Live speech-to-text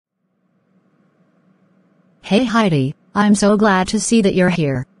Hey Heidi, I'm so glad to see that you're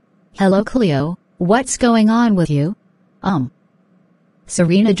here. Hello Cleo, what's going on with you?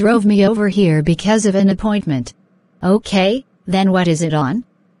 Serena drove me over here because of an appointment. Okay, then what is it on?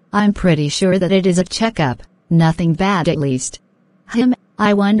 I'm pretty sure that it is a checkup, nothing bad at least.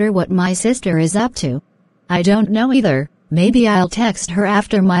 I wonder what my sister is up to. I don't know either, maybe I'll text her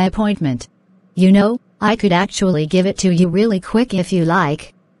after my appointment. You know, I could actually give it to you really quick if you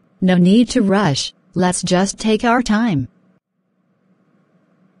like. No need to rush, let's just take our time.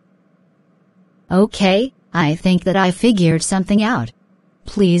 Okay, I think that I figured something out.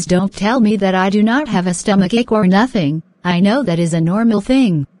 Please don't tell me that I do not have a stomachache or nothing, I know that is a normal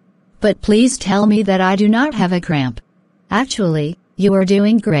thing. But please tell me that I do not have a cramp. Actually, you are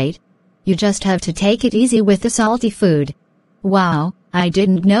doing great. You just have to take it easy with the salty food. Wow, I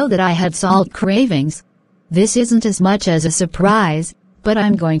didn't know that I had salt cravings. This isn't as much as a surprise, but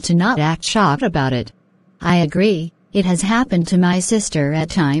I'm going to not act shocked about it. I agree, it has happened to my sister at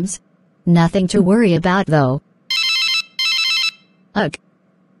times. Nothing to worry about though. Ugh.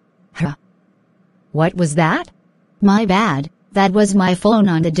 Huh. What was that? My bad, that was my phone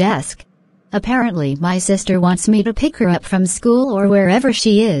on the desk. Apparently my sister wants me to pick her up from school or wherever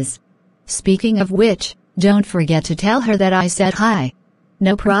she is. Speaking of which, don't forget to tell her that I said hi.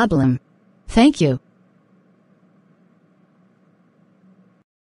 No problem. Thank you.